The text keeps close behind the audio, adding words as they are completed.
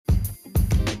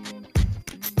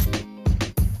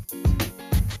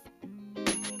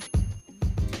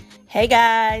Hey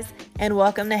guys, and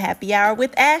welcome to Happy Hour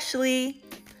with Ashley.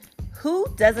 Who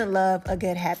doesn't love a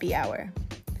good happy hour?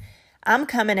 I'm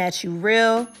coming at you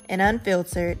real and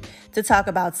unfiltered to talk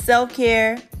about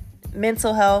self-care,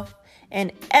 mental health,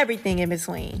 and everything in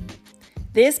between.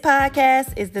 This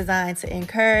podcast is designed to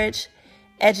encourage,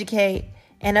 educate,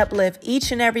 and uplift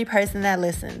each and every person that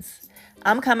listens.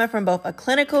 I'm coming from both a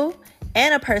clinical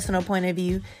and a personal point of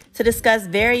view to discuss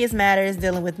various matters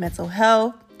dealing with mental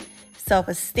health,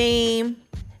 self-esteem,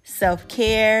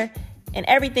 self-care, and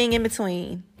everything in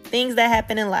between, things that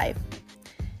happen in life.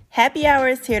 Happy Hour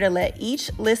is here to let each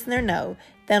listener know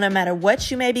that no matter what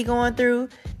you may be going through,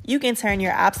 you can turn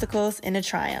your obstacles into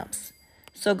triumphs.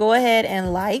 So go ahead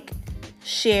and like,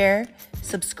 share,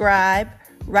 subscribe,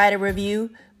 write a review,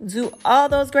 do all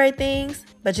those great things,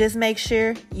 but just make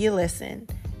sure you listen.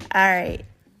 All right.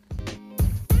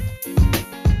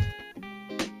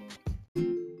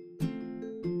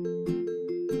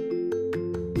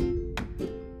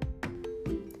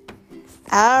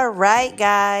 All right,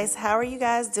 guys. How are you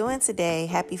guys doing today?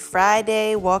 Happy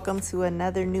Friday. Welcome to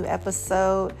another new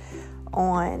episode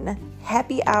on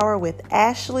Happy Hour with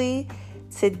Ashley.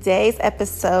 Today's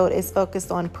episode is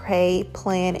focused on Pray,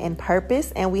 Plan, and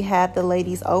Purpose, and we have the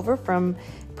ladies over from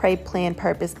Pray, Plan,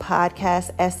 Purpose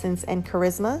podcast, Essence and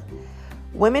Charisma.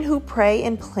 Women Who Pray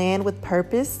and Plan with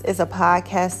Purpose is a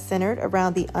podcast centered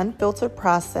around the unfiltered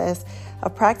process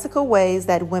of practical ways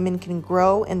that women can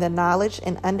grow in the knowledge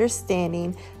and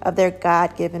understanding of their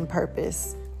God-given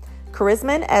purpose.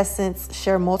 Charisma and Essence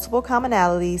share multiple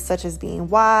commonalities such as being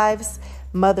wives,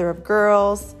 mother of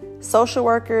girls, social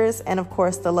workers, and of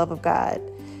course the love of God.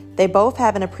 They both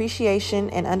have an appreciation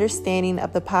and understanding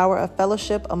of the power of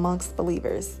fellowship amongst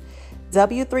believers.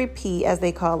 W3P, as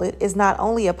they call it, is not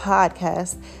only a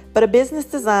podcast, but a business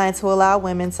designed to allow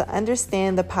women to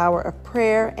understand the power of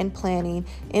prayer and planning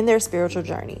in their spiritual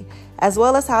journey, as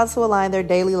well as how to align their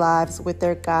daily lives with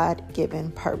their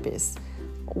God-given purpose.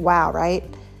 Wow, right?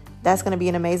 That's going to be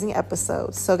an amazing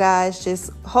episode. So guys,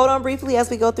 just hold on briefly as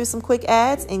we go through some quick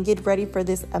ads and get ready for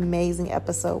this amazing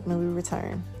episode when we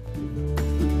return.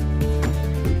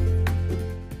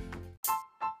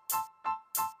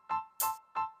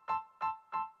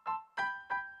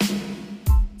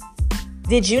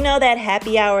 Did you know that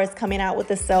Happy Hour is coming out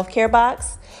with a self-care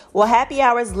box? Well, Happy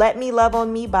Hour's Let Me Love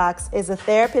on Me box is a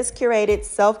therapist-curated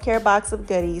self-care box of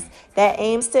goodies that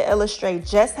aims to illustrate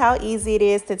just how easy it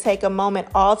is to take a moment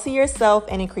all to yourself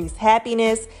and increase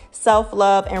happiness,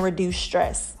 self-love, and reduce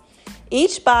stress.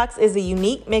 Each box is a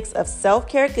unique mix of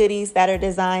self-care goodies that are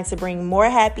designed to bring more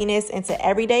happiness into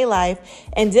everyday life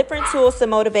and different tools to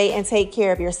motivate and take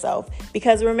care of yourself.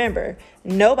 Because remember,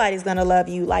 nobody's going to love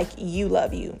you like you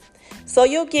love you. So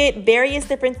you'll get various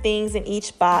different things in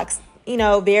each box,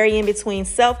 varying between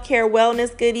self-care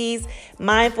wellness goodies,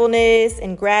 mindfulness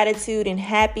and gratitude and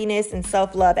happiness and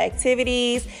self-love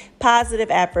activities,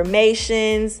 positive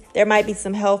affirmations. There might be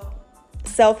some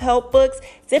self-help books,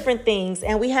 different things.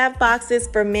 And we have boxes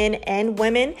for men and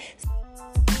women.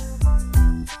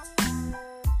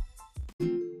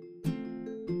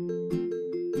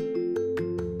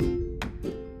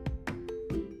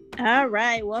 All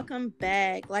right, welcome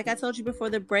back. Like I told you before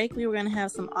the break, we were going to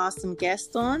have some awesome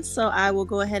guests on, so I will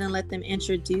go ahead and let them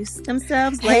introduce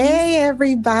themselves. Hey,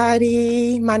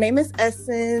 everybody. My name is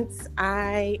Essence.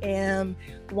 I am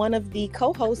one of the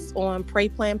co-hosts on Pray,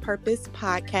 Plan, Purpose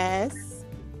podcast.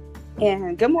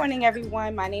 And good morning,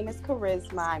 everyone. My name is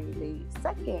Charisma. I'm the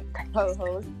second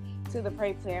co-host to the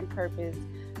Pray, Plan, Purpose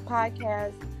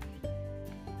podcast.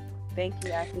 Thank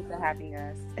you, Ashley, for having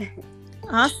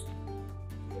us.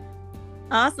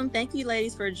 Awesome. Thank you,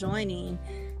 ladies, for joining.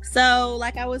 So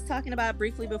like I was talking about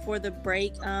briefly before the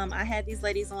break, I had these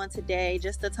ladies on today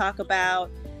just to talk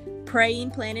about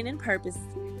Praying, Planning, and Purpose,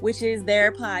 which is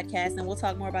their podcast. And we'll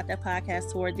talk more about that podcast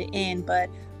toward the end. But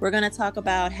we're going to talk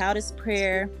about how does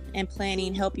prayer and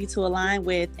planning help you to align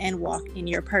with and walk in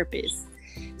your purpose.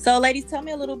 So ladies, tell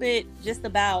me a little bit just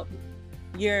about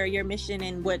your mission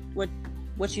and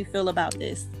what you feel about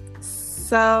this.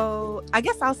 So I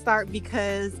guess I'll start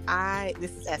because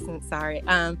this is Essence, sorry.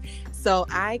 So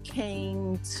I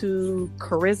came to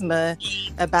Charisma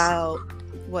about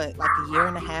like a year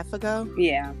and a half ago?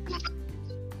 Yeah.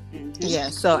 Mm-hmm. Yeah.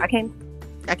 So I came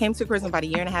to Charisma about a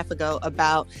year and a half ago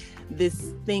about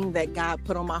this thing that God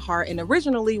put on my heart. And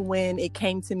originally when it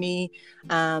came to me,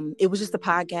 it was just a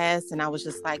podcast and I was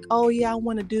just like, oh yeah, I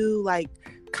want to do like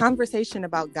conversation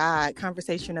about God,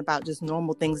 conversation about just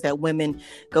normal things that women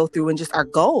go through and just our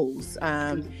goals.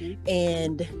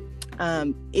 And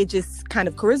it just kind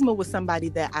of, Charisma was somebody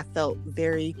that I felt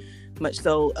very much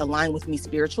so aligned with me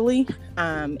spiritually.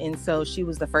 And so she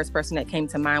was the first person that came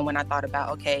to mind when I thought about,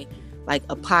 okay, like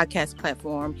a podcast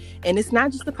platform. And it's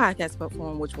not just a podcast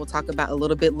platform, which we'll talk about a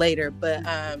little bit later, but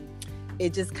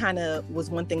it just kind of was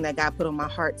one thing that God put on my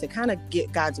heart to kind of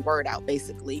get God's word out,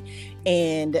 basically.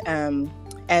 And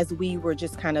as we were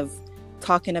just kind of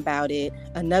talking about it,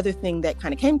 another thing that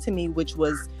kind of came to me, which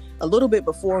was a little bit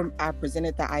before I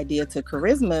presented the idea to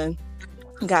Charisma,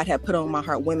 God had put on my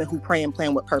heart women who pray and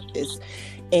plan with purpose.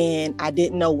 And I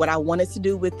didn't know what I wanted to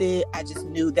do with it. I just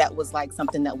knew that was like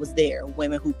something that was there,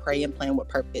 women who pray and plan with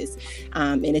purpose.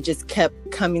 And it just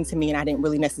kept coming to me, and I didn't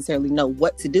really necessarily know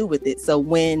what to do with it. So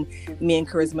when me and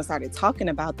Charisma started talking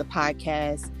about the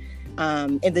podcast,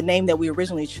 and the name that we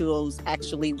originally chose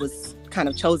actually was kind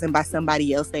of chosen by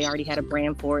somebody else. They already had a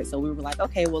brand for it. So we were like,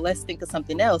 okay, well, let's think of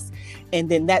something else. And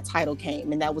then that title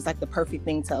came, and that was like the perfect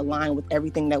thing to align with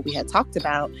everything that we had talked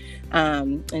about.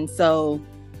 And so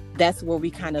that's where we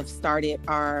kind of started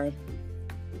our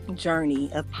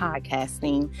journey of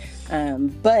podcasting.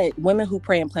 But Women Who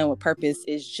Pray and Plan with Purpose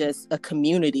is just a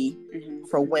community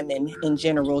for women in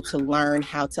general to learn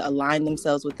how to align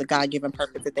themselves with the God-given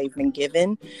purpose that they've been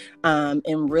given,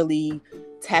 and really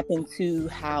tap into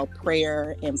how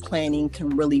prayer and planning can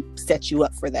really set you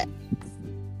up for that.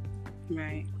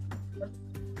 Right.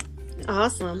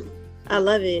 Awesome. I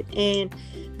love it. And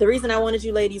the reason I wanted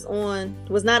you ladies on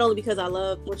was not only because I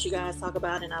love what you guys talk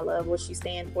about and I love what you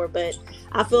stand for, but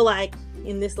I feel like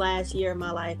in this last year of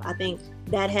my life, I think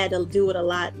that had to do with a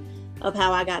lot of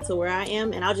how I got to where I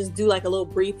am. And I'll just do like a little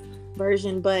brief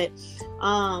version, but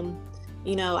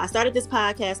you know, I started this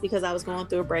podcast because I was going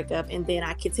through a breakup, and then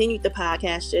I continued the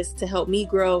podcast just to help me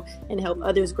grow and help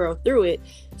others grow through it.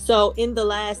 So in the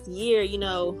last year, you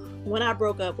know, when I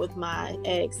broke up with my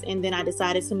ex and then I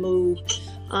decided to move,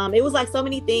 it was like so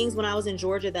many things when I was in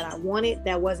Georgia that I wanted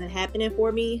that wasn't happening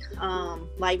for me.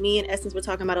 Like me and Essence were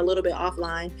talking about a little bit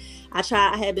offline.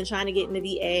 I had been trying to get in the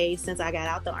VA since I got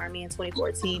out the Army in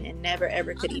 2014 and never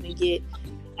ever could even get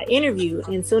an interview.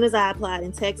 And as soon as I applied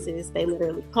in Texas, they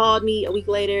literally called me a week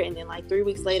later, and then like 3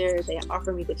 weeks later they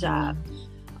offered me the job.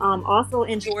 Also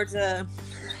in Georgia,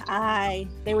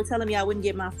 they were telling me I wouldn't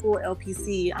get my full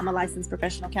LPC. I'm a licensed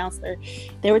professional counselor.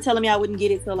 They were telling me I wouldn't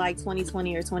get it till like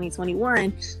 2020 or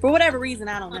 2021 for whatever reason.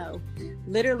 I don't know.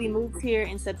 Literally moved here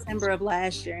in September of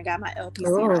last year and got my LPC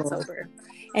in October.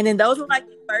 And then those were like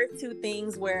the first two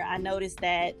things where I noticed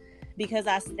that because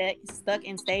I stuck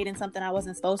and stayed in something I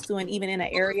wasn't supposed to, and even in an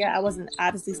area I wasn't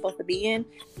obviously supposed to be in,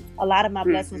 a lot of my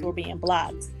blessings were being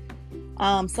blocked.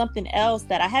 Something else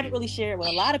that I haven't really shared with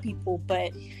a lot of people,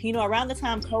 but you know, around the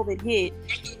time COVID hit,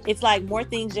 it's like more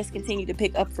things just continued to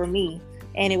pick up for me,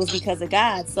 and it was because of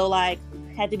God. So like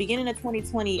at the beginning of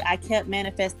 2020, I kept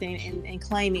manifesting and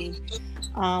claiming,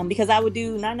 because I would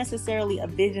do not necessarily a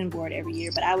vision board every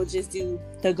year, but I would just do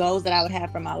the goals that I would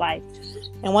have for my life.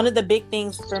 And one of the big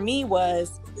things for me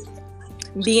was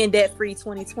being debt-free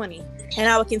 2020. And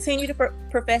I would continue to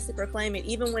profess it, proclaim it,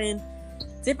 even when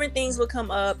different things would come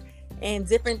up and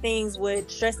different things would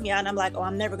stress me out. And I'm like, oh,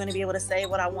 I'm never going to be able to say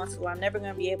what I want to, or I'm never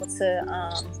going to be able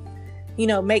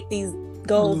to, make these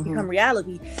goals become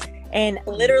reality. And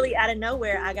literally out of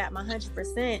nowhere, I got my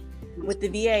 100% with the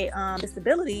VA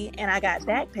disability, and I got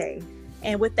back pay.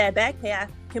 And with that back pay, I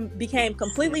became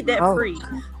completely debt-free,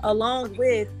 along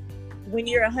with when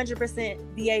you're 100%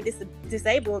 VA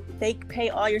disabled, they pay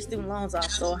all your student loans off.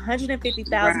 So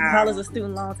 $150,000 of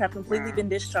student loans have completely been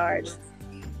discharged.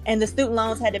 And the student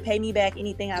loans had to pay me back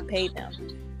anything I paid them.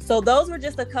 So those were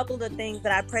just a couple of the things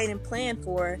that I prayed and planned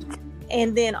for.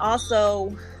 And then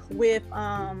also with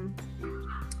one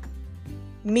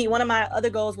of my other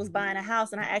goals was buying a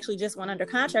house, and I actually just went under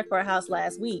contract for a house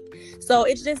last week. So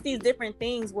it's just these different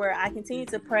things where I continue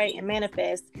to pray and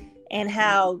manifest, and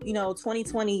how,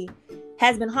 2020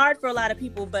 has been hard for a lot of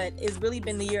people, but it's really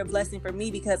been the year of blessing for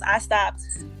me, because I stopped.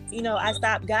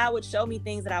 God would show me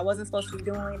things that I wasn't supposed to be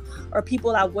doing, or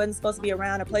people I wasn't supposed to be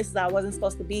around, or places I wasn't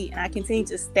supposed to be. And I continued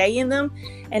to stay in them.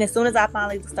 And as soon as I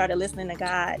finally started listening to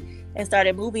God and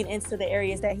started moving into the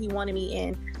areas that he wanted me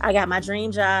in, I got my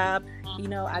dream job,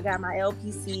 I got my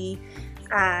LPC,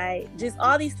 I just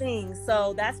all these things.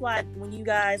 So that's why when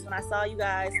I saw you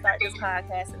guys start this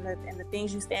podcast and the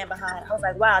things you stand behind, I was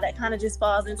like, wow, that kind of just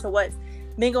falls into what's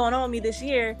been going on with me this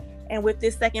year. And with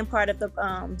this second part of the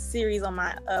series on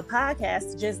my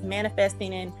podcast, just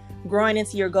manifesting and growing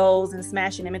into your goals and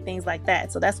smashing them and things like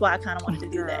that. So that's why I kind of wanted to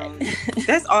do that.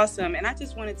 That's awesome. And I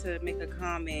just wanted to make a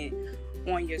comment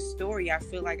on your story. I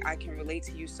feel like I can relate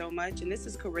to you so much. And this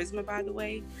is Charisma, by the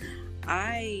way.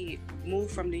 I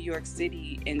moved from New York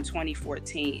City in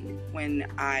 2014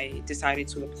 when I decided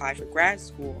to apply for grad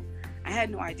school. I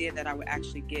had no idea that I would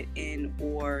actually get in,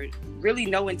 or really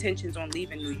no intentions on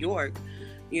leaving New York.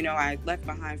 You know, I left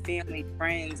behind family,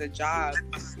 friends, a job.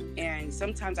 And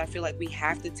sometimes I feel like we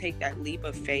have to take that leap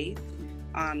of faith.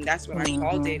 That's what I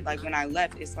called it. Like when I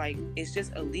left, it's like, it's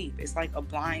just a leap. It's like a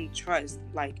blind trust.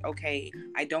 Like, okay,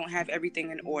 I don't have everything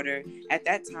in order. At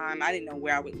that time, I didn't know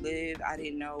where I would live. I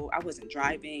didn't know, I wasn't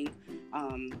driving.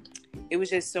 It was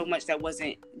just so much that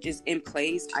wasn't just in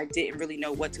place. I didn't really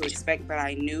know what to expect, but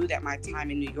I knew that my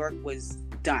time in New York was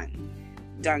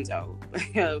donezo.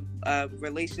 A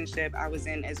relationship I was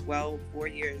in as well, 4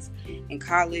 years in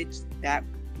college, that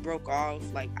broke off.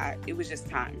 Like it was just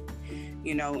time,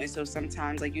 you know. And so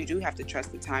sometimes, like, you do have to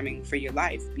trust the timing for your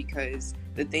life, because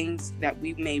the things that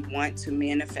we may want to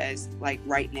manifest, like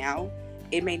right now,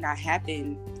 it may not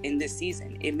happen in this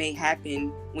season. It may happen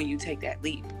when you take that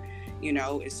leap, you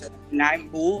know. And so when I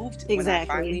moved, when I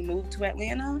finally moved to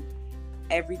Atlanta,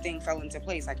 everything fell into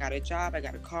place. I got a job, I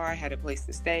got a car, I had a place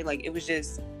to stay. Like, it was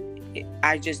just,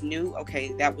 I just knew,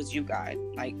 okay, that was you, God.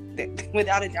 Like, that,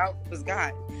 without a doubt, it was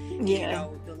God. Yeah. You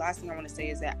know, the last thing I want to say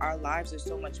is that our lives are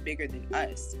so much bigger than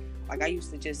us. Like, I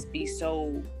used to just be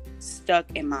so stuck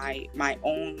in my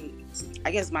own,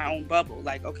 I guess, my own bubble.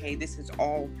 Like, okay, this is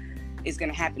all is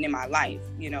going to happen in my life.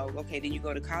 You know, okay, then you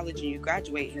go to college and you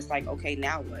graduate, and it's like, okay,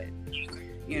 now what?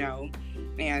 You know?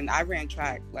 And I ran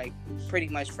track like pretty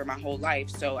much for my whole life.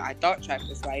 So I thought track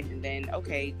was life. And then,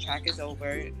 okay, track is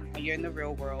over. You're in the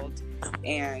real world.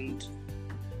 And,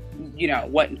 you know,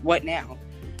 what now?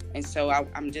 And so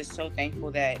I'm just so thankful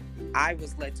that I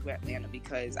was led to Atlanta,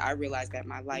 because I realized that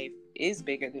my life is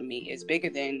bigger than me. It's bigger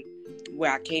than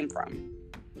where I came from.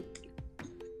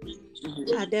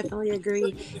 I definitely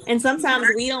agree. And sometimes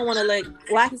we don't want to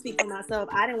I can speak for myself.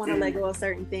 I didn't want to let go of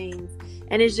certain things.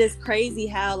 And it's just crazy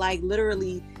how, like,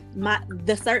 literally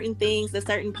the certain things, the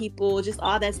certain people, just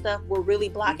all that stuff were really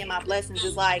blocking my blessings.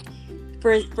 It's like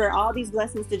for all these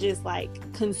blessings to just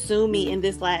like consume me in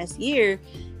this last year.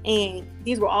 And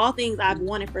these were all things I've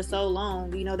wanted for so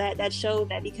long. You know, that showed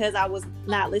that because I was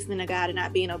not listening to God and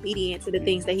not being obedient to the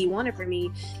things that he wanted for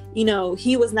me, you know,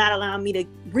 he was not allowing me to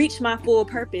reach my full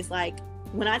purpose. Like,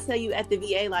 when I tell you at the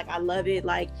VA, like, I love it.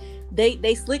 Like,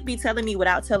 they slick be telling me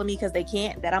without telling me, because they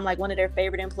can't, that I'm like one of their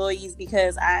favorite employees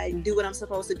because I do what I'm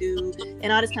supposed to do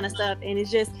and all this kind of stuff. And it's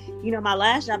just, you know, my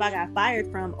last job I got fired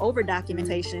from over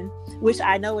documentation, which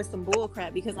I know is some bull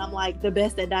crap, because I'm like the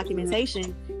best at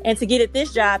documentation, and to get at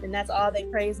this job, and that's all they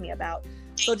praise me about.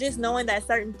 So just knowing that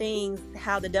certain things,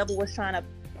 how the devil was trying to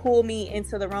pull me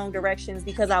into the wrong directions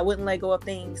because I wouldn't let go of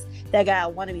things that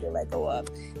God wanted me to let go of.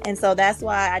 And so that's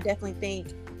why I definitely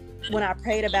think when I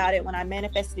prayed about it, when I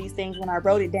manifested these things, when I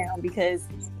wrote it down, because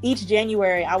each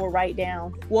January I will write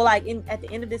down, well, like at the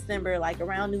end of December, like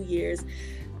around New Year's,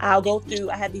 I'll go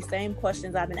through, I have these same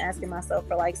questions I've been asking myself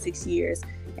for like 6 years,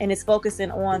 and it's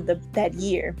focusing on that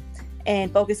year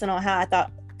and focusing on how I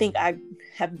think I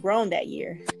have grown that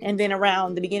year. And then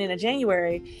around the beginning of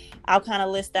January, I'll kind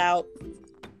of list out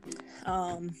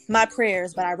my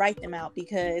prayers, but I write them out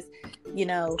because, you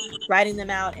know, writing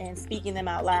them out and speaking them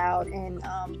out loud, and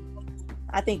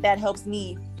I think that helps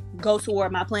me go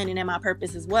toward my planning and my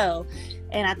purpose as well.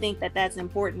 And I think that that's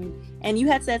important. And you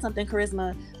had said something,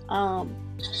 Charisma,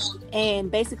 and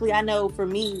basically I know for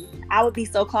me, I would be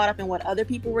so caught up in what other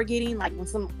people were getting. Like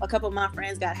when a couple of my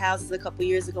friends got houses a couple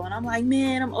years ago, and I'm like,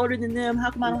 man, I'm older than them, how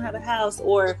come I don't have a house?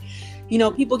 Or, you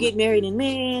know, people get married and,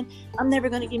 man, I'm never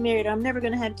going to get married, or I'm never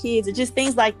going to have kids, or just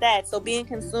things like that. So being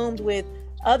consumed with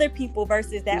other people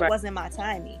versus that wasn't my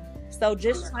timing. So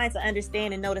just trying to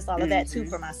understand and notice all of that too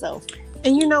for myself.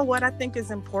 And you know what I think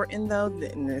is important, though,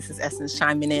 and this is Essence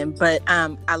chiming in, but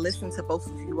I listened to both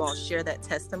of you all share that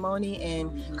testimony,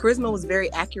 and Charisma was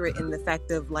very accurate in the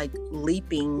fact of like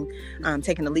leaping,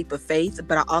 taking a leap of faith.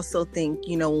 But I also think,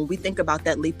 you know, when we think about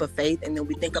that leap of faith and then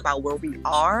we think about where we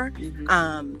are,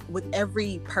 with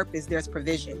every purpose, there's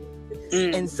provision.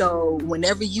 And so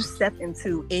whenever you step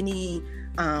into any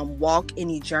walk,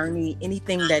 any journey,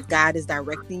 anything that God is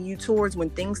directing you towards, when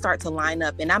things start to line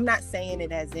up, and I'm not saying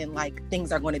it as in like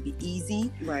things are going to be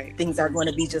easy, right? Things are going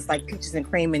to be just like peaches and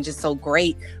cream and just so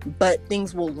great, but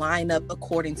things will line up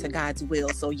according to God's will.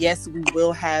 So yes, we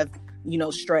will have, you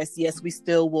know, stress. Yes, we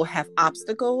still will have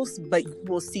obstacles, but you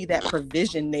will see that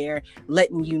provision there,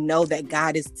 letting you know that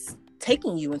God is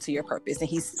taking you into your purpose, and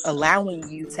he's allowing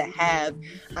you to have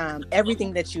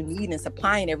everything that you need and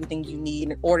supplying everything you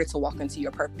need in order to walk into your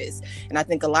purpose. And I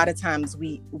think a lot of times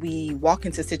we walk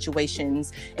into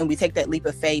situations and we take that leap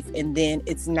of faith, and then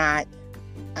it's not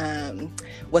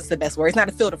what's the best word? It's not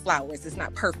a field of flowers. It's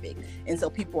not perfect. And so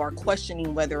people are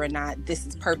questioning whether or not this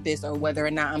is purpose, or whether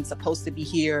or not I'm supposed to be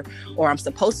here, or I'm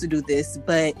supposed to do this.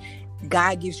 But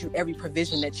God gives you every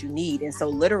provision that you need. And so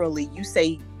literally you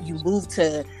say you move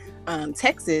to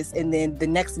Texas, and then the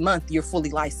next month you're fully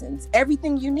licensed.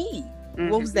 Everything you need. Mm-hmm.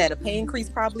 What was that? A pay increase,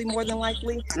 probably, more than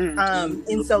likely.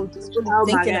 Mm-hmm. And so just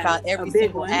really thinking about every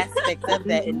single aspect of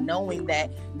that, and knowing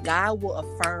that God will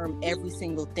affirm every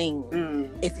single thing.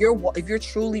 If you're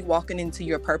truly walking into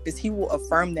your purpose, He will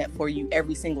affirm that for you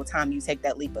every single time you take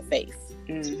that leap of faith.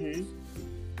 Mm-hmm.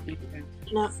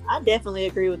 No, I definitely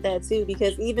agree with that too,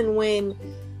 because even when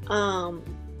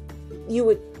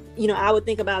I would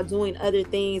think about doing other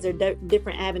things or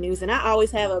different avenues, and I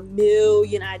always have a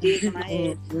million ideas in my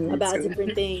head about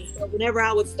different things. So whenever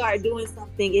I would start doing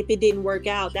something, if it didn't work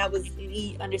out, that was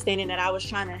me understanding that I was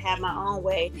trying to have my own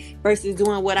way versus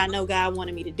doing what I know God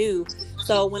wanted me to do.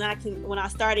 So when I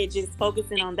started just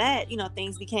focusing on that,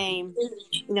 things became,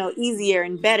 easier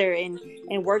and better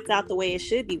and worked out the way it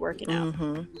should be working out.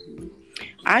 Mm-hmm.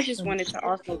 I just wanted to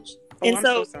also. I'm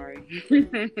so sorry.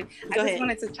 I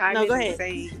wanted to chime in and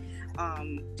say,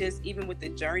 just even with the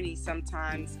journey,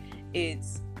 sometimes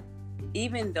it's,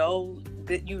 even though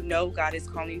that God is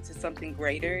calling you to something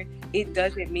greater, it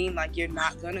doesn't mean like you're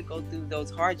not gonna go through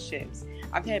those hardships.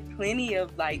 I've had plenty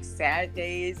of like sad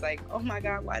days, like, oh my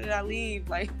God, why did I leave?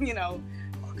 Like,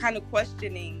 kind of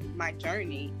questioning my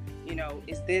journey.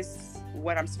 Is this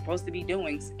what I'm supposed to be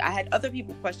doing? I had other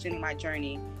people questioning my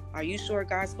journey. Are you sure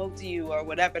God spoke to you, or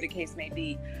whatever the case may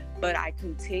be? But I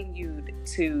continued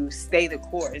to stay the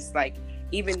course. Like,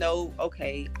 even though,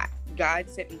 God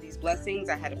sent me these blessings,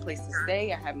 I had a place to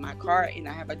stay, I have my car, and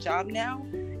I have a job now,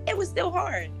 it was still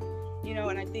hard.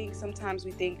 And I think sometimes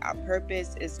we think our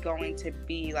purpose is going to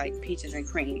be like peaches and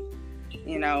cream,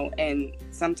 and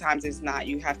sometimes it's not.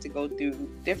 You have to go through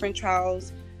different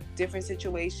trials, different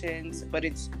situations, but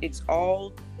it's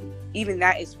all, even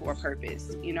that is for a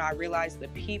purpose. I realized the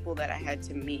people that I had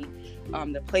to meet,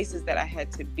 the places that I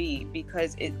had to be,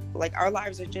 because our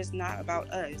lives are just not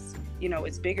about us.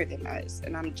 It's bigger than us,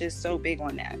 and I'm just so big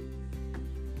on that.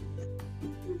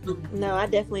 No, I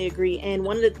definitely agree. And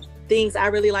one of the things I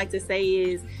really like to say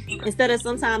is, instead of,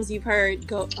 sometimes you've heard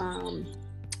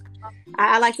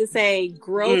I like to say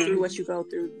grow through what you go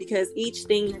through, because each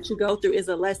thing that you go through is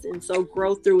a lesson. So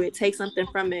grow through it, take something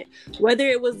from it. Whether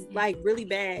it was like really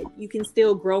bad, you can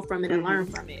still grow from it and learn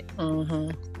from it.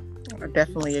 Mm-hmm. I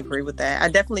definitely agree with that. I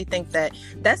definitely think that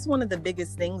that's one of the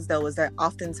biggest things, though, is that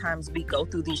oftentimes we go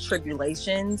through these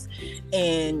tribulations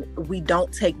and we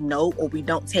don't take note, or we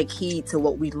don't take heed to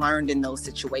what we learned in those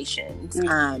situations.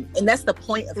 And that's the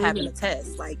point of having a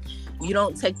test. Like, you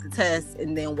don't take the test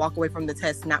and then walk away from the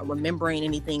test not remembering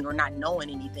anything or not knowing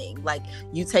anything. Like,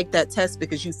 you take that test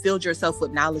because you filled yourself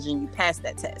with knowledge and you passed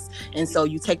that test. And so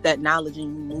you take that knowledge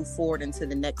and you move forward into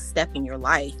the next step in your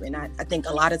life. And I think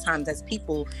a lot of times as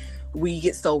people, we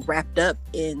get so wrapped up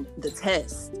in the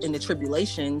test, in the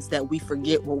tribulations, that we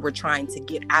forget what we're trying to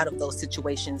get out of those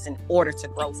situations in order to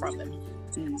grow from them.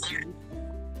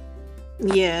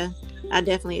 Yeah, I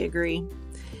definitely agree.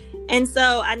 And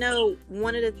so I know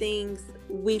one of the things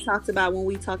we talked about when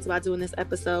we talked about doing this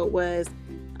episode was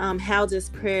how does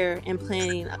prayer and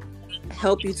planning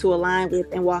help you to align with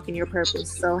and walk in your purpose?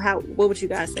 So what would you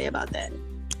guys say about that?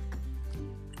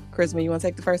 Charisma, you want to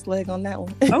take the first leg on that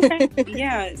one? Okay.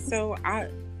 Yeah. So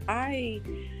I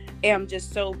am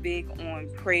just so big on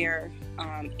prayer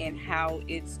and how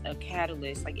it's a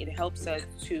catalyst. Like, it helps us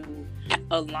to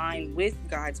align with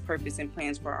God's purpose and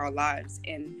plans for our lives.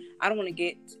 And I don't want to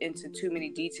get into too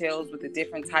many details with the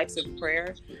different types of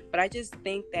prayer, but I just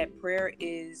think that prayer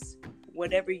is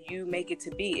whatever you make it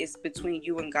to be. It's between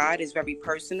you and God. Is very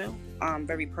personal,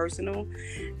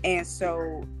 and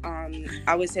so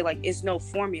I would say, like, it's no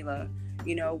formula.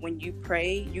 When you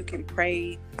pray, you can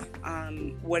pray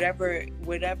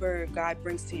whatever God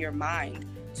brings to your mind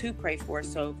to pray for.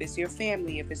 So if it's your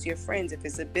family, if it's your friends, if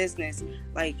it's a business,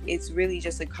 like, it's really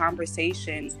just a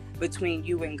conversation between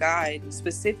you and God,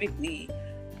 specifically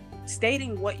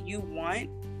stating what you want,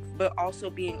 but also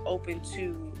being open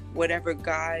to whatever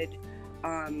God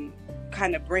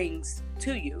kind of brings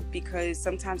to you, because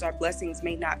sometimes our blessings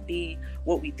may not be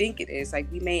what we think it is.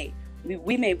 Like, we may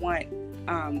want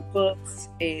books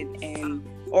and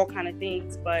all kind of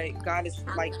things, but God is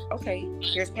like, okay,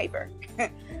 here's paper.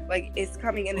 Like, it's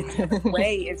coming in a different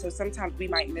way. And so sometimes we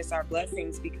might miss our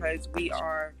blessings because we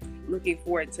are looking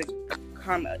for it to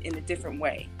come in a different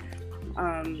way.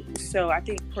 So I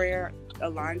think prayer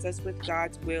aligns us with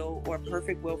God's will, or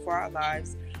perfect will for our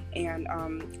lives. And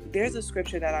there's a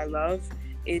scripture that I love,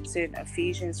 It's in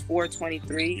Ephesians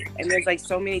 4:23, and there's like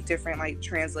so many different like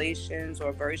translations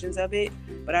or versions of it,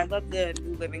 but I love the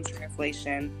New Living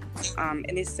Translation,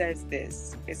 and it says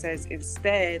this. It says,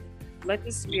 "Instead, let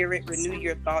the Spirit renew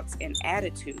your thoughts and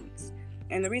attitudes."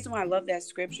 And the reason why I love that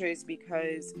scripture is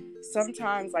because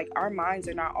sometimes like our minds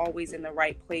are not always in the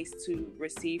right place to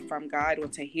receive from God or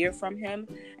to hear from him.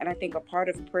 And I think a part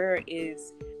of prayer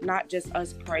is not just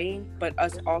us praying, but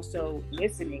us also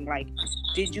listening. Like,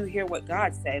 did you hear what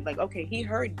God said? Like, okay, he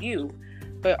heard you,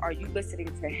 but are you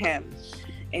listening to him?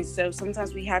 And so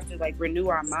sometimes we have to like renew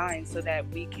our minds so that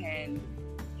we can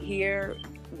hear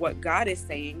what God is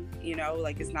saying, you know,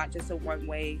 like it's not just a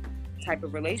one-way type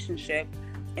of relationship.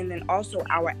 And then also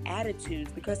our attitudes,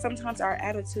 because sometimes our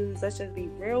attitudes, let's just be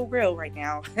real right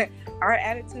now, our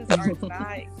attitudes are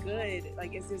not good.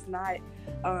 Like, it's just not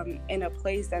in a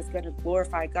place that's going to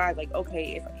glorify God. Like,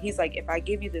 okay, if he's like, if I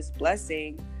give you this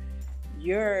blessing,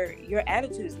 your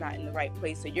attitude is not in the right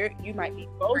place. So you might be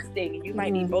boasting, and you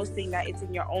might be boasting that it's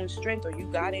in your own strength, or you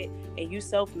got it and you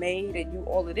self-made and you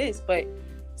all of this. But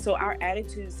so our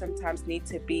attitudes sometimes need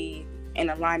to be in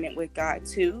alignment with God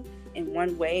too. And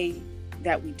one way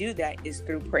that we do that is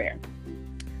through prayer.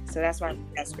 So that's why I read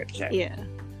that scripture. Yeah.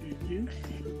 Mm-hmm.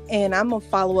 And I'm gonna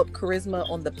follow up Charisma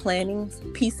on the planning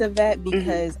piece of that,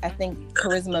 because I think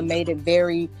Charisma made a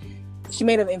very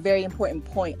important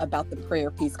point about the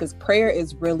prayer piece, because prayer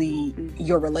is really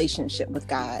your relationship with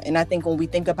God. And I think when we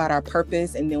think about our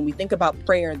purpose and then we think about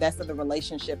prayer, that's the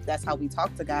relationship, that's how we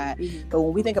talk to God. But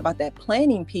when we think about that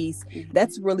planning piece,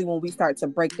 that's really when we start to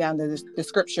break down the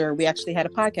scripture. We actually had a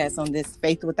podcast on this,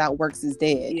 faith without works is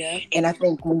dead. Yeah. And I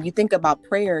think when you think about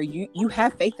prayer, you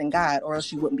have faith in God, or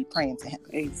else you wouldn't be praying to him.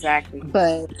 Exactly.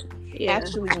 But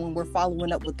actually, when we're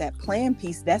following up with that plan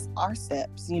piece, that's our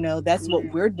steps. You know, that's what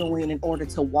we're doing in order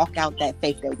to walk out that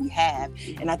faith that we have.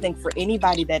 And I think for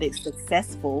anybody that is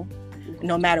successful,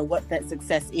 no matter what that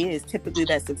success is, typically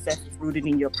that success is rooted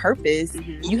in your purpose.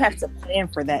 You have to plan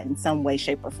for that in some way,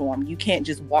 shape, or form. You can't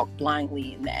just walk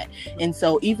blindly in that. And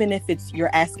so even if it's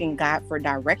you're asking God for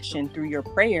direction through your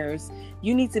prayers,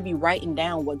 you need to be writing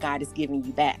down what God is giving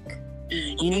you back.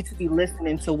 You need to be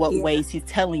listening to what ways he's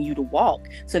telling you to walk,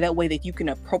 so that way that you can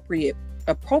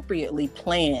appropriately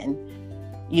plan,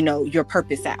 you know, your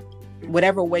purpose out,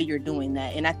 whatever way you're doing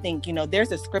that. And I think, you know,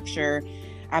 there's a scripture,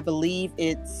 I believe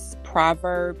it's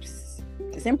Proverbs,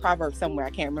 it's in Proverbs somewhere, I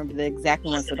can't remember the exact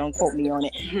one, so don't quote me on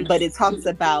it, but it talks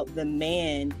about the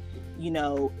man, you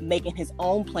know, making his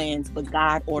own plans, but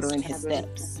God ordering his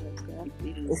steps.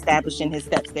 Establishing his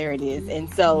steps, there it is.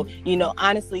 And so, you know,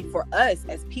 honestly, for us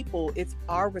as people, it's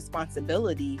our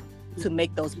responsibility to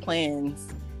make those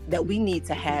plans that we need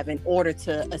to have in order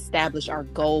to establish our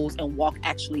goals and walk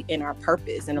actually in our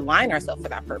purpose and align ourselves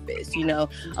with our purpose. You know,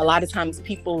 a lot of times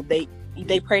people, they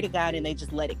pray to God and they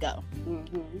just let it go.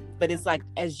 But it's like,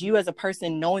 as you as a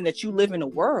person, knowing that you live in a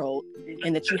world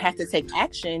and that you have to take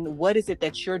action, what is it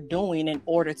that you're doing in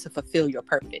order to fulfill your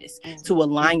purpose, to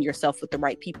align yourself with the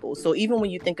right people? So even when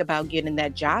you think about getting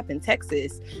that job in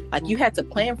Texas, like, you had to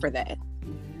plan for that.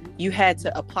 You had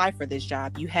to apply for this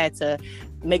job. You had to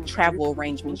make travel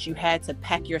arrangements. You had to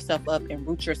pack yourself up and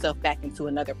root yourself back into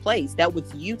another place. That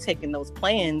was you taking those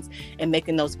plans and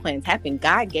making those plans happen.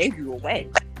 God gave you a way.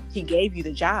 He gave you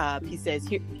the job. He says,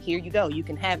 here you go. You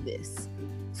can have this.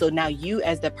 So now you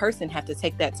as the person have to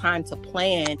take that time to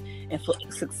plan and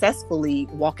successfully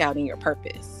walk out in your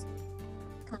purpose.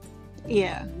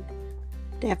 Yeah,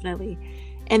 definitely.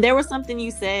 And there was something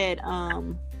you said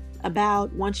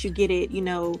about once you get it, you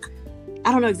know,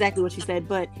 I don't know exactly what you said,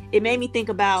 but it made me think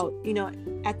about, you know,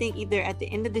 I think either at the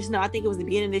end of this, no, I think it was the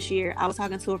beginning of this year, I was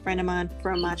talking to a friend of mine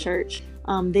from my church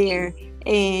there,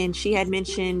 and she had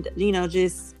mentioned, you know,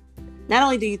 just not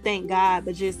only do you thank God,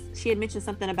 but just she had mentioned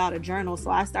something about a journal.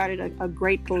 So I started a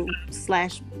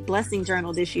grateful/blessing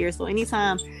journal this year. So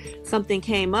anytime something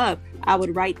came up, I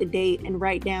would write the date and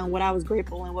write down what I was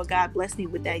grateful and what God blessed me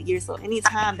with that year. So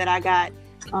anytime that I got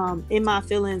in my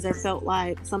feelings or felt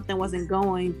like something wasn't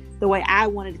going the way I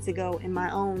wanted it to go in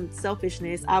my own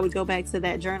selfishness, I would go back to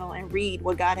that journal and read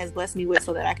what God has blessed me with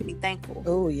so that I could be thankful.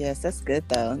 Oh yes, that's good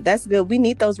though. That's good. We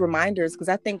need those reminders, because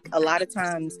I think a lot of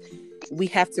times we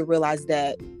have to realize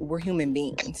that we're human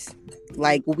beings.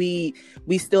 Like we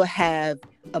still have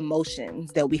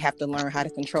emotions that we have to learn how to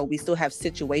control. We still have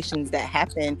situations that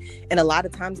happen, and a lot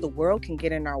of times the world can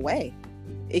get in our way.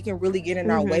 It can really get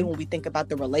in our way when we think about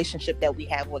the relationship that we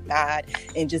have with God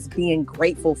and just being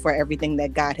grateful for everything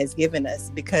that God has given us,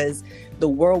 because the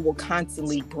world will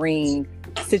constantly bring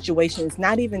situations,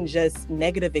 not even just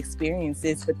negative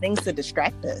experiences, but things to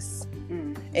distract us.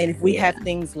 And if we have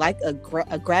things like a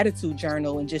gratitude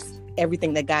journal and just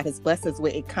everything that God has blessed us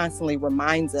with, it constantly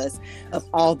reminds us of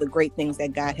all the great things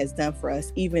that God has done for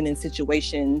us, even in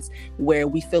situations where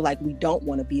we feel like we don't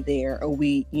want to be there, or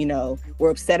we're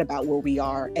upset about where we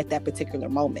are at that particular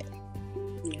moment.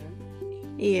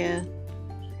 Yeah.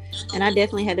 And I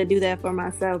definitely had to do that for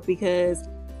myself, because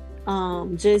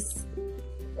just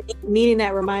needing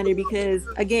that reminder, because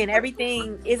again,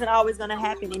 everything isn't always going to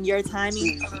happen in your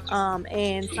timing,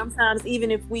 and sometimes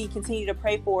even if we continue to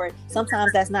pray for it,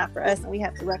 sometimes that's not for us, and we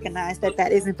have to recognize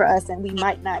that isn't for us, and we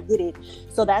might not get it.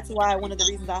 So that's why one of the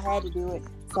reasons I had to do it,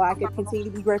 so I could continue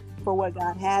to be grateful for what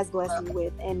God has blessed me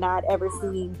with, and not ever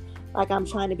seem like I'm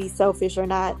trying to be selfish or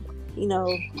not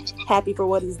happy for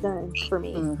what he's done for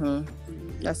me.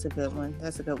 That's a good one.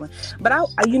 But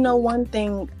one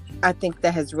thing I think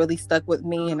that has really stuck with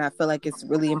me, and I feel like it's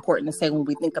really important to say when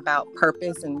we think about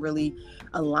purpose and really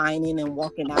aligning and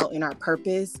walking out in our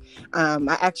purpose.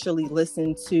 I actually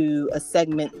listened to a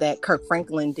segment that Kirk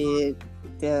Franklin did.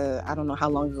 I don't know how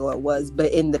long ago it was,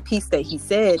 but in the piece that he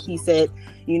said,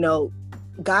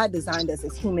 God designed us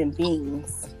as human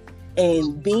beings,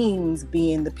 and beings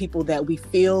being the people that we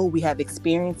feel, we have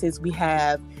experiences, we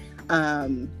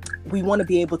want to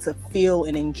be able to feel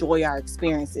and enjoy our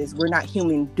experiences. We're not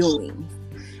human doings.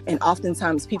 And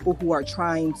oftentimes people who are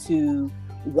trying to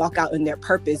walk out in their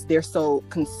purpose, they're so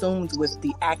consumed with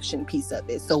the action piece of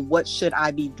it. So what should I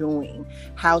be doing?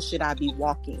 How should I be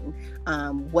walking?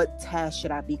 What task should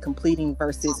I be completing,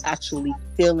 versus actually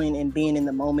feeling and being in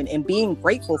the moment and being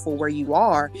grateful for where you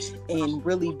are, and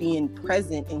really being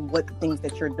present in what the things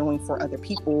that you're doing for other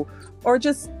people, or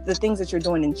just the things that you're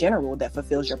doing in general that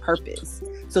fulfills your purpose.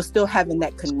 So still having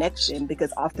that connection,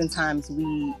 because oftentimes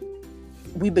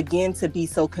we begin to be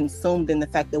so consumed in the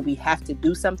fact that we have to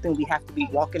do something, we have to be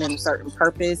walking in a certain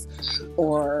purpose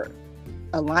or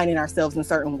aligning ourselves in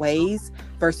certain ways,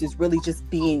 versus really just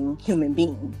being human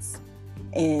beings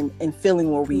and feeling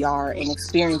where we are and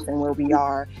experiencing where we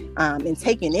are, and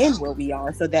taking in where we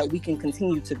are, so that we can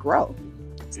continue to grow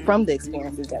from the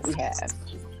experiences that we have.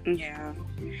 Yeah.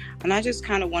 And I just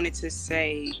kind of wanted to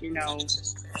say,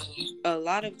 a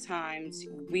lot of times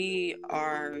we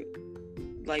are,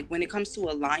 like, when it comes to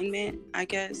alignment, I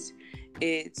guess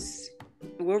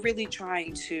we're really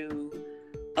trying to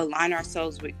align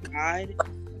ourselves with God.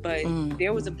 But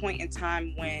there was a point in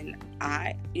time when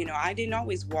I didn't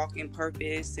always walk in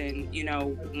purpose and,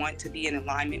 want to be in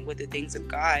alignment with the things of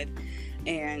God.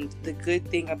 And the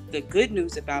good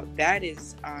news about that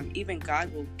is even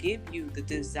God will give you the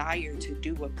desire to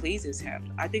do what pleases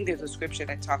him. I think there's a scripture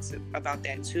that talks about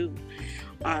that too.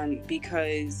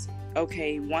 Because,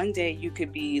 okay, one day you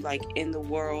could be like in the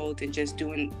world and just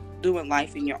doing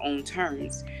life in your own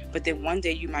terms. But then one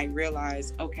day you might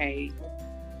realize, okay,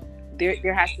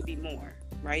 there has to be more,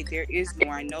 right? There is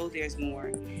more. I know there's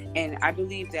more. And I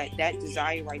believe that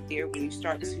desire right there, when you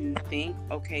start to think,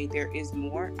 okay, there is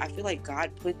more, I feel like God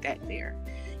put that there.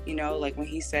 Like when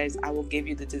he says, I will give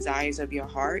you the desires of your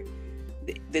heart,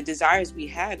 the desires we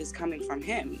have is coming from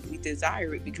him. We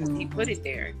desire it because he put it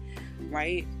there,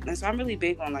 right? And so I'm really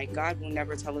big on, like, God will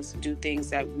never tell us to do things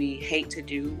that we hate to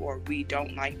do or we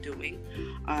don't like doing.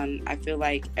 I feel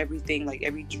like everything, like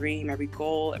every dream, every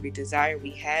goal, every desire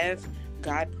we have,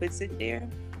 God puts it there.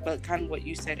 But kind of what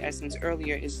you said, Essence,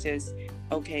 earlier is just,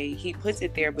 okay, he puts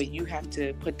it there, but you have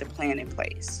to put the plan in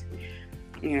place.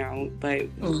 But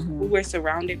who we're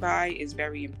surrounded by is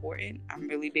very important. I'm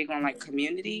really big on, like,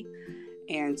 community.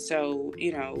 And so,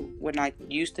 when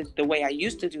the way I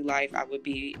used to do life, I would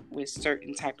be with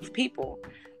certain type of people.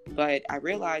 But I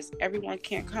realized everyone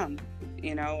can't come,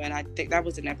 and I think that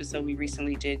was an episode we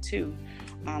recently did too,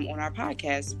 on our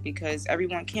podcast, because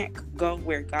everyone can't go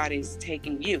where God is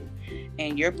taking you,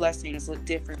 and your blessings look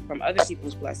different from other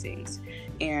people's blessings.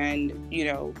 And,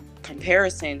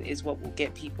 comparison is what will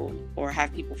get people or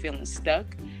have people feeling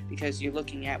stuck, because you're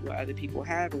looking at what other people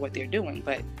have or what they're doing.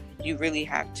 But you really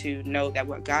have to know that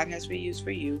what God has for you is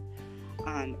for you,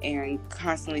 and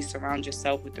constantly surround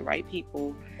yourself with the right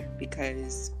people,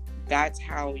 because that's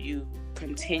how you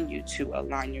continue to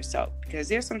align yourself. Because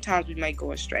there's sometimes we might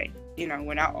go astray.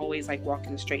 We're not always like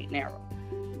walking the straight and narrow.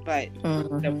 But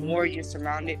the more you're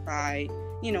surrounded by,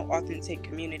 authentic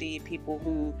community, people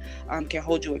who can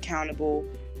hold you accountable,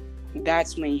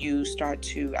 that's when you start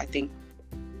to, I think,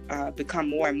 become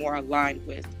more and more aligned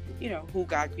with, who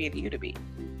God created you to be.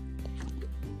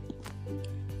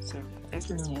 So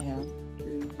that's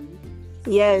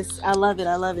Yes, I love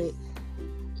it.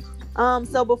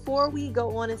 So before we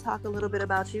go on and talk a little bit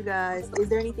about you guys, is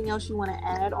there anything else you want to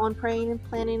add on praying and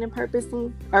planning and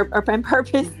purposing or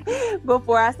purpose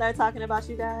before I start talking about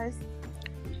you guys?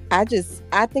 I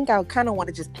think I kind of want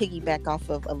to just piggyback off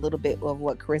of a little bit of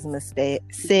what Charisma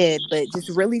said, but just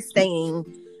really staying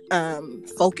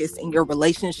focused in your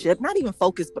relationship, not even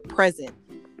focused, but present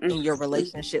in your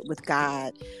relationship with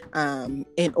God,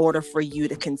 in order for you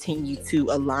to continue to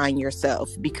align yourself.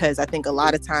 Because I think a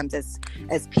lot of times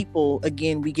as people,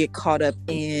 again, we get caught up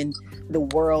in the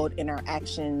world, in our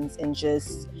actions, and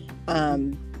just a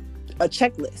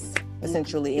checklist,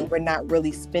 essentially, and we're not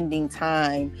really spending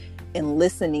time and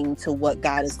listening to what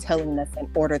God is telling us in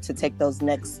order to take those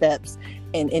next steps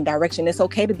in direction. It's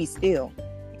okay to be still.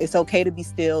 It's okay to be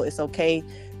still. It's okay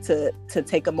to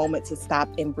take a moment to stop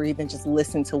and breathe and just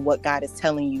listen to what God is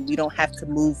telling you. We don't have to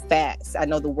move fast. I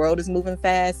know the world is moving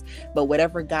fast, but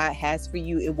whatever God has for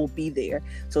you, it will be there.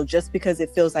 So just because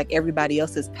it feels like everybody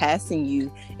else is passing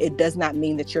you, it does not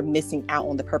mean that you're missing out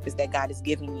on the purpose that God is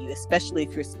giving you, especially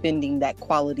if you're spending that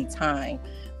quality time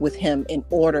with Him in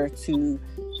order to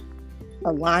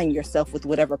align yourself with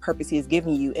whatever purpose He is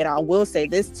giving you. And I will say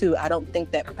this too, I don't think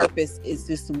that purpose is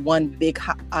just one big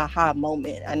aha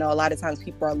moment. I know a lot of times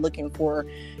people are looking for,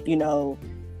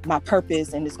 my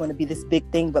purpose, and it's going to be this big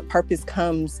thing, but purpose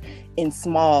comes in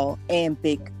small and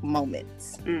big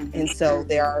moments. And so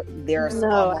there are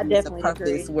small moments of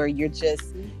purpose where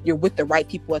you're with the right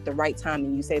people at the right time,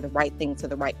 and you say the right thing to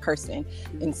the right person.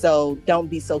 And so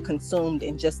don't be so consumed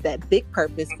in just that big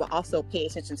purpose, but also pay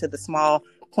attention to the small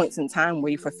points in time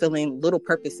where you're fulfilling little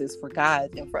purposes for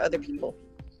God and for other people.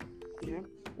 Yeah.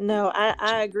 No,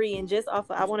 I agree. And just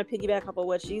I want to piggyback off of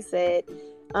what you said,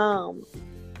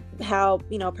 how,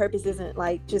 purpose isn't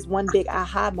like just one big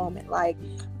aha moment. Like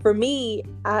for me,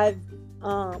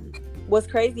 what's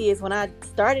crazy is when I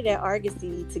started at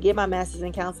Argosy to get my master's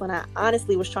in counseling, I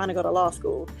honestly was trying to go to law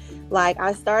school. Like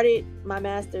I started my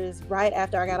master's right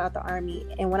after I got out the Army.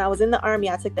 And when I was in the Army,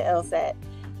 I took the LSAT.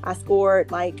 I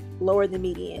scored like lower than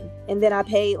median. And then I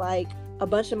paid like a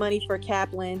bunch of money for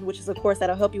Kaplan, which is a course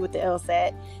that'll help you with the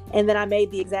LSAT. And then I made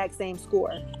the exact same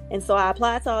score. And so I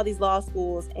applied to all these law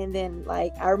schools. And then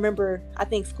like, I remember, I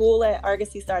think school at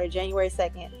Argosy started January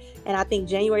 2nd. And I think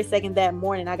January 2nd that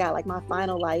morning, I got like my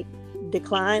final like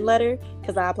decline letter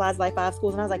because I applied to like 5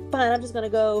 schools. And I was like, fine, I'm just going to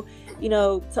go,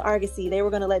 to Argosy. They were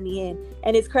going to let me in.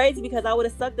 And it's crazy because I would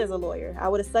have sucked as a lawyer. I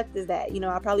would have sucked as that.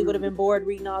 I probably would have been bored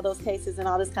reading all those cases and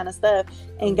all this kind of stuff.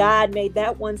 And God made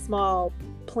that one small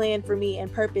plan for me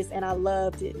and purpose, and I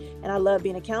loved it. And I love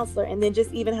being a counselor. And then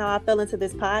just even how I fell into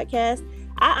this podcast,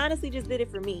 I honestly just did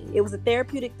it for me. It was a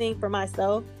therapeutic thing for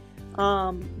myself.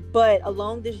 But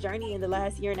along this journey in the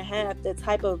last year and a half, the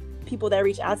type of people that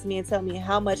reach out to me and tell me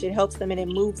how much it helps them and it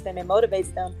moves them and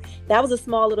motivates them, that was a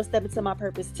small little step into my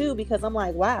purpose too, because I'm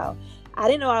like, wow, I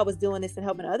didn't know I was doing this and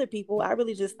helping other people. I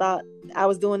really just thought I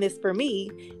was doing this for me,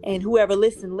 and whoever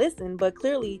listened, but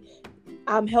clearly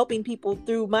I'm helping people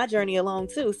through my journey along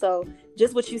too. So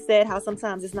just what you said, how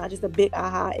sometimes it's not just a big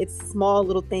aha, it's small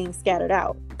little things scattered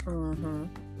out.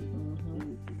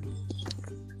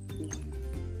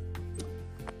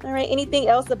 All right. Anything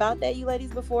else about that, you ladies,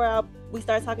 before we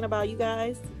start talking about you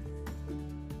guys?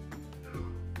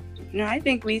 No, I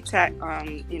think we kind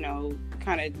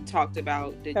of talked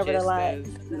about the covered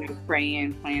gist of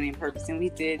praying, planning, purpose, and we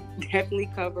did definitely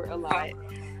cover a lot.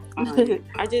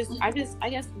 I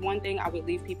guess one thing I would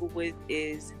leave people with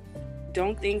is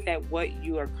don't think that what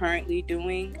you are currently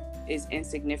doing is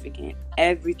insignificant.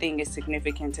 Everything is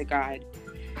significant to God.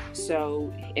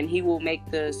 So, and He will make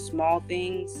the small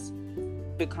things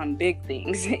become big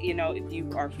things, if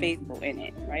you are faithful in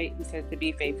it, right? He says to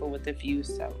be faithful with a few.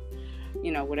 So,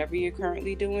 whatever you're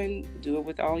currently doing, do it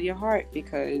with all your heart,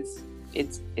 because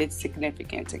it's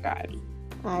significant to God.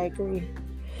 I agree.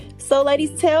 So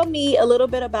ladies, tell me a little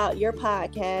bit about your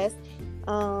podcast,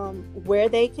 where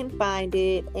they can find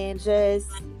it, and just,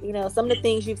 some of the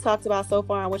things you've talked about so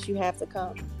far and what you have to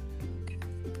come.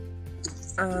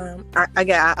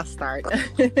 I'll start.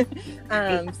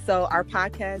 So our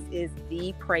podcast is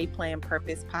the Pray Plan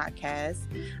Purpose podcast.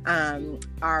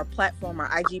 Our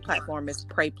IG platform is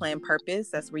Pray Plan Purpose.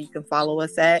 That's where you can follow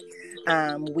us at.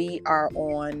 We are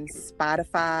on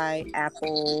Spotify,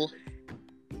 Apple,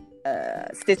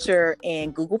 Stitcher,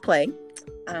 and Google Play.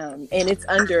 And it's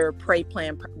under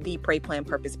the Pray Plan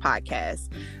Purpose podcast.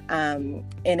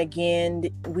 And again,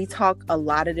 we talk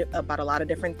about a lot of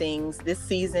different things. This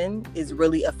season is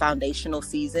really a foundational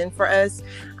season for us.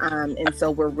 And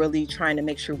so we're really trying to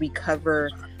make sure we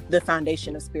cover the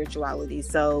foundation of spirituality.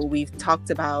 So we've talked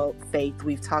about faith.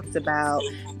 We've talked about,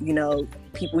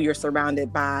 people you're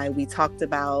surrounded by. We talked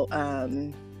about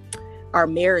our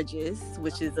marriages,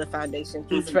 which is a foundation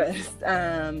piece for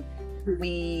us.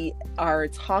 We are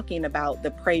talking about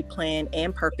the pray, plan,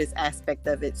 and purpose aspect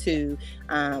of it too.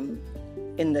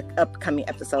 in the upcoming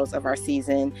episodes of our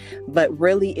season. But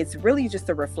really, it's really just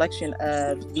a reflection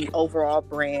of the overall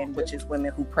brand, which is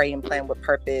Women Who Pray and Plan with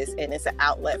Purpose. And it's an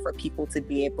outlet for people to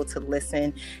be able to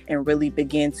listen and really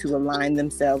begin to align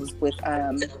themselves with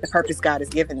the purpose God has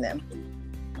given them.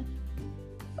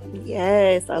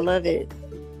 Yes, I love it.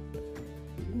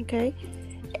 Okay.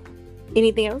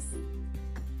 Anything else?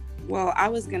 Well, I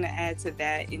was going to add to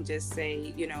that and just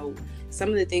say, some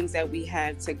of the things that we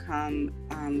have to come,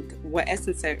 what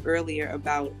Essence said earlier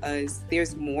about us,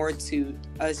 there's more to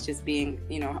us just being,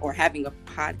 or having a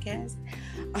podcast.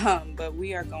 But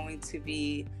we are going to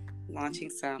be launching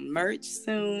some merch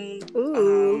soon.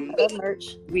 Ooh, I love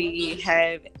merch. We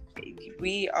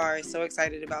are so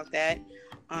excited about that.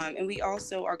 And we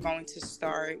also are going to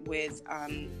start with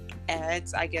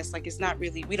ads. I guess it's not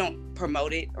really, we don't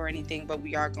promote it or anything, but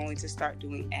we are going to start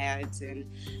doing ads and,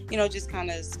 just kind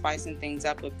of spicing things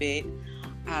up a bit.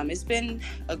 It's been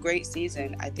a great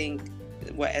season. I think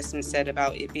what Essence said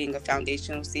about it being a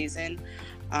foundational season,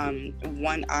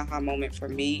 one aha moment for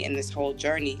me in this whole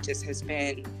journey just has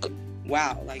been,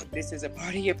 wow, this is a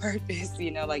part of your purpose,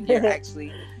 you're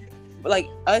actually...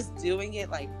 us doing it,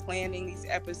 planning these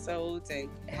episodes and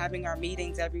having our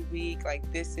meetings every week,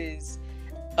 this is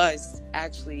us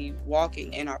actually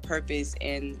walking in our purpose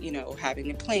and,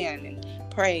 having a plan and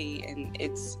pray. And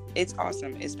it's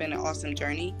awesome. It's been an awesome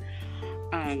journey.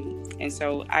 And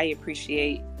so I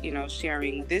appreciate,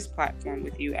 sharing this platform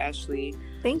with you, Ashley.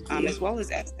 Thank you. As well as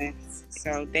Essence.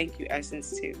 So thank you,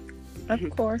 Essence, too. Of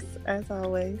course, as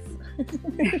always.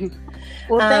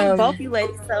 Well, thank both you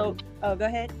ladies. So, go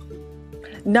ahead.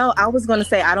 No, I was going to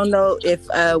say, I don't know if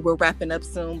we're wrapping up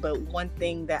soon, but one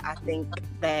thing that I think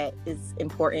that is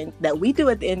important that we do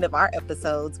at the end of our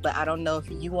episodes, but I don't know if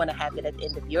you want to have it at the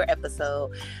end of your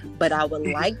episode, but I would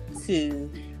like to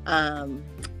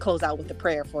close out with a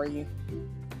prayer for you.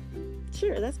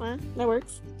 Sure, that's fine. That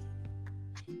works.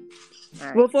 All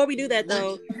right. Before we do that,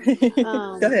 though,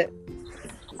 go ahead.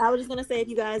 I was just going to say, if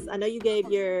you guys, I know you gave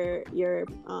your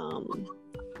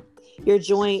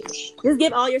joint, just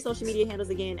give all your social media handles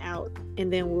again out,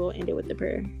 and then we'll end it with the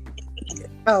prayer.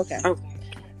 Okay.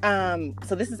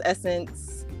 So this is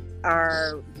Essence.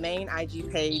 Our main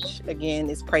IG page again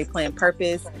is Pray Plan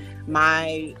Purpose.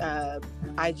 My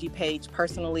IG page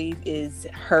personally is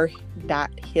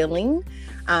her.healing.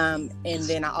 And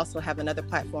then I also have another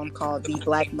platform called the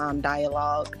Black Mom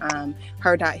Dialogue.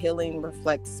 Her.healing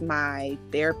reflects my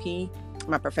therapy,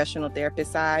 my professional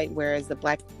therapist side, whereas the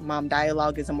Black Mom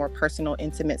Dialogue is a more personal,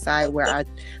 intimate side where I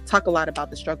talk a lot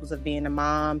about the struggles of being a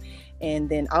mom. And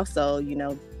then also,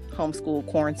 homeschool,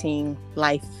 quarantine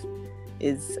life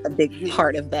is a big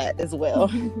part of that as well.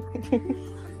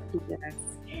 Yes.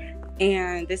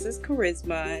 And this is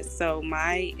Charisma. So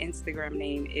my Instagram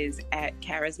name is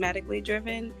 @charismatically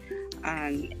driven.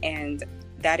 And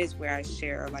that is where I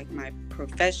share my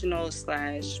professional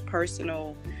 /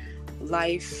 personal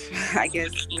life, I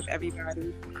guess, with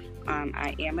everybody.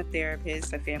 I am a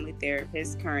therapist, a family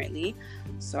therapist currently.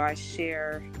 So I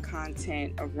share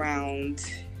content around,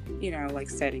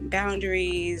 setting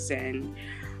boundaries and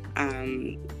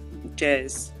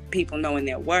just people knowing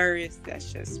their worth.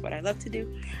 That's just what I love to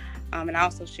do. And I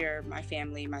also share my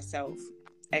family, myself,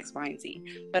 X, Y, and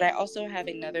Z. But I also have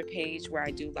another page where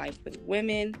I do life with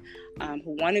women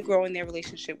who want to grow in their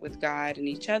relationship with God and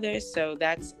each other. So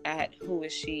that's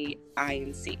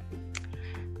 @whoisshe_INC.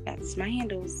 That's my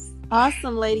handles.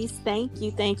 Awesome, ladies. Thank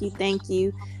you.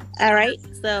 All right.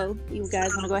 So you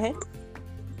guys want to go ahead?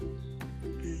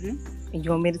 Mm-hmm. You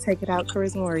want me to take it out,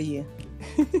 Charisma, or you?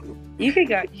 You can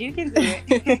go. You can do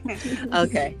it.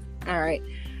 Okay. All right.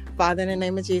 Father, in the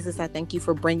name of Jesus, I thank you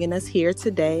for bringing us here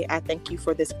today. I thank you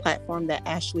for this platform that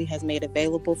Ashley has made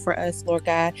available for us, Lord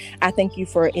God. I thank you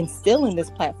for instilling this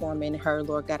platform in her,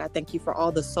 Lord God. I thank you for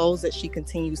all the souls that she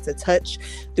continues to touch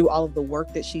through all of the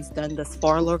work that she's done thus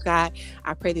far, Lord God.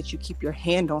 I pray that you keep your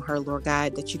hand on her, Lord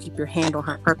God, that you keep your hand on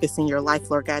her purpose in your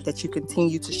life, Lord God, that you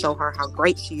continue to show her how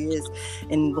great she is.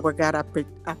 And Lord God, I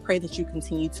pray that you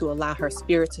continue to allow her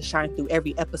spirit to shine through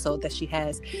every episode that she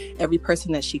has, every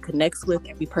person that she connects with,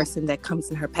 every person that comes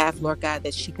in her path, Lord God,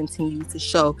 that she continues to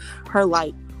show her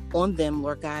light on them,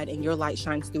 Lord God, and your light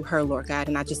shines through her, Lord God.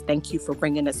 And I just thank you for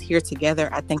bringing us here together.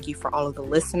 I thank you for all of the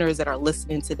listeners that are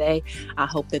listening today. I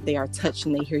hope that they are touched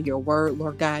and they hear your word,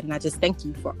 Lord God. And I just thank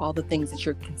you for all the things that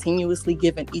you're continuously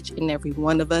giving each and every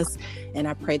one of us. And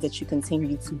I pray that you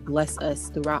continue to bless us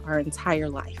throughout our entire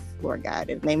life, Lord God.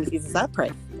 In the name of Jesus, I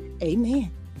pray.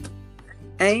 Amen.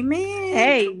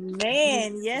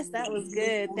 Amen. Yes, that was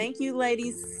good. Thank you,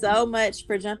 ladies, so much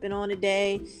for jumping on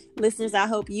today. Listeners, I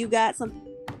hope you got something.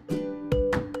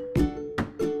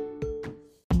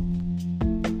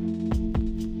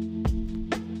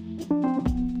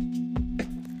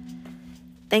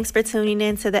 Thanks for tuning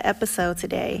in to the episode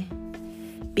today.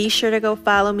 Be sure to go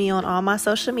follow me on all my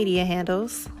social media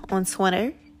handles. On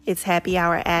Twitter, it's Happy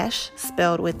Hour Ash,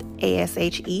 spelled with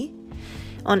ASHE.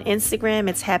 On Instagram,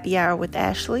 it's Happy Hour with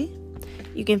Ashley.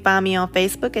 You can find me on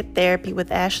Facebook at Therapy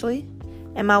with Ashley.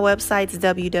 And my website is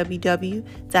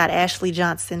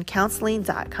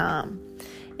www.ashleyjohnsoncounseling.com.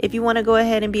 If you want to go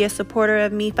ahead and be a supporter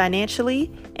of me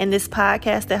financially and this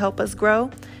podcast to help us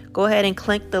grow, go ahead and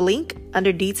click the link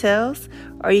under details,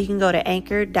 or you can go to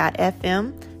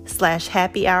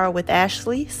anchor.fm/Happy Hour with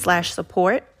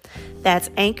Ashley/support. That's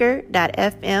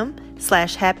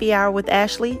anchor.fm/Happy Hour with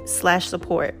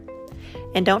Ashley/support.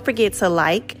 And don't forget to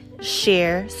like,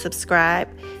 share, subscribe.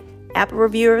 Apple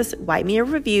reviewers, write me a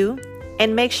review,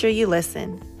 and make sure you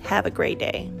listen. Have a great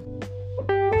day.